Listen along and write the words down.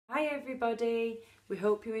Hi everybody, we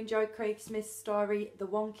hope you enjoyed Craig Smith's story, The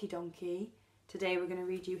Wonky Donkey. Today we're going to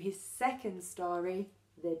read you his second story,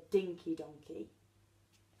 The Dinky Donkey.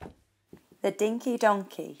 The Dinky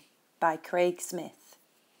Donkey by Craig Smith.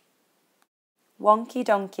 Wonky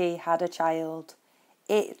Donkey had a child.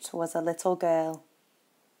 It was a little girl.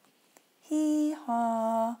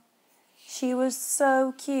 Hee-haw! She was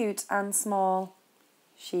so cute and small.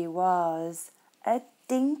 She was a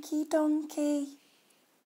dinky donkey.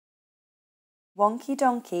 Wonky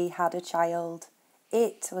Donkey had a child.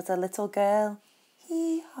 It was a little girl.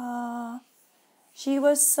 Hee-haw! She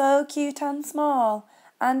was so cute and small,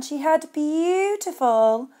 and she had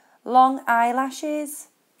beautiful long eyelashes.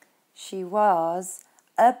 She was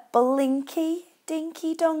a blinky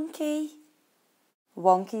dinky donkey.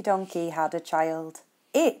 Wonky Donkey had a child.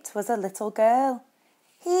 It was a little girl.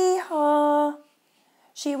 Hee-haw!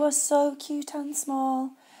 She was so cute and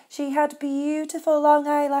small. She had beautiful long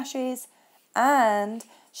eyelashes, and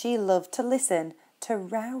she loved to listen to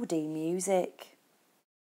rowdy music.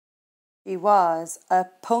 She was a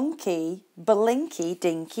punky, blinky,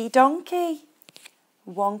 dinky donkey.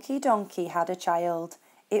 Wonky Donkey had a child.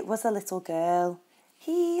 It was a little girl.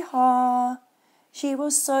 Hee-haw! She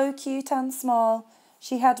was so cute and small.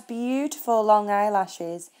 She had beautiful long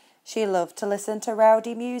eyelashes. She loved to listen to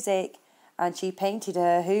rowdy music, and she painted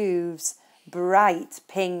her hooves bright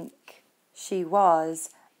pink. She was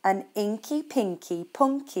an inky, pinky,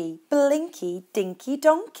 punky, blinky, dinky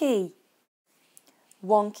donkey.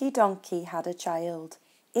 Wonky Donkey had a child.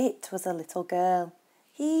 It was a little girl.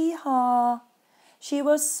 Hee-haw! She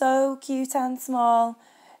was so cute and small.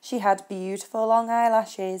 She had beautiful long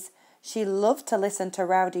eyelashes. She loved to listen to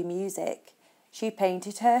rowdy music. She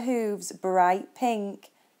painted her hooves bright pink,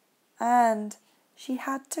 and she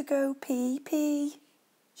had to go pee-pee.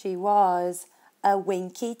 She was a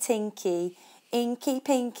winky, tinky, inky,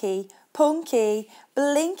 pinky, punky,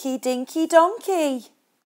 blinky, dinky donkey.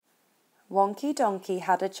 Wonky Donkey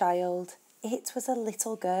had a child. It was a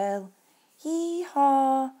little girl.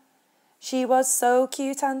 Hee-haw! She was so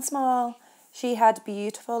cute and small. She had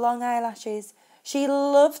beautiful long eyelashes. She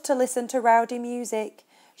loved to listen to rowdy music.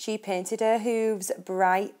 She painted her hooves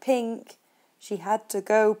bright pink. She had to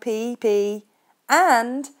go pee-pee.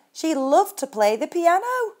 And she loved to play the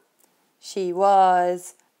piano. She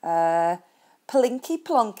was a plinky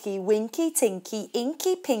plonky, winky tinky,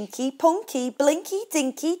 inky pinky, punky, blinky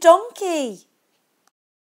dinky donkey.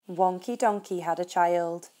 Wonky Donkey had a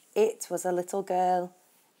child. It was a little girl.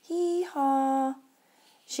 Hee-haw!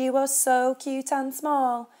 She was so cute and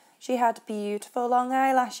small. She had beautiful long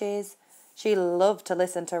eyelashes. She loved to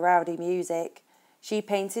listen to rowdy music. She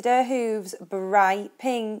painted her hooves bright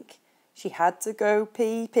pink. She had to go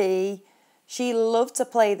pee-pee. She loved to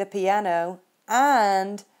play the piano,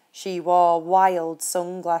 and she wore wild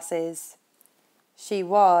sunglasses. She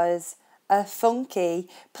was a funky,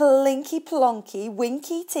 plinky plonky,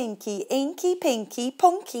 winky tinky, inky pinky,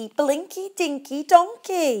 punky, blinky dinky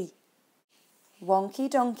donkey. Wonky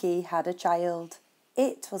Donkey had a child.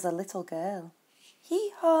 It was a little girl.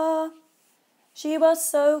 Hee-haw! She was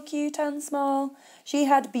so cute and small. She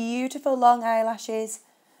had beautiful long eyelashes.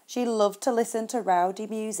 She loved to listen to rowdy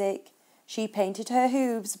music. She painted her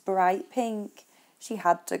hooves bright pink. She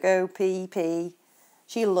had to go pee-pee.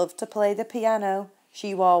 She loved to play the piano.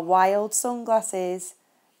 She wore wild sunglasses.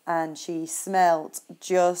 And she smelt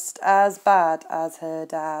just as bad as her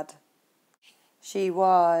dad. She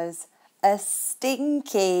was a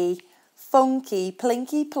stinky, funky,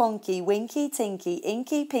 plinky plonky, winky tinky,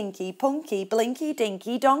 inky pinky, punky, blinky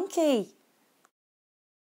dinky donkey.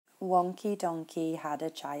 Wonky Donkey had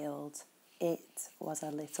a child. It was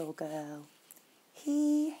a little girl.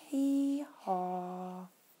 Hee-haw!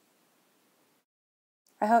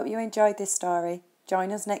 I hope you enjoyed this story.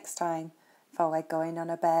 Join us next time for we're going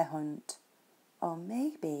on a bear hunt. Or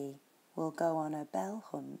maybe we'll go on a bell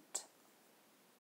hunt.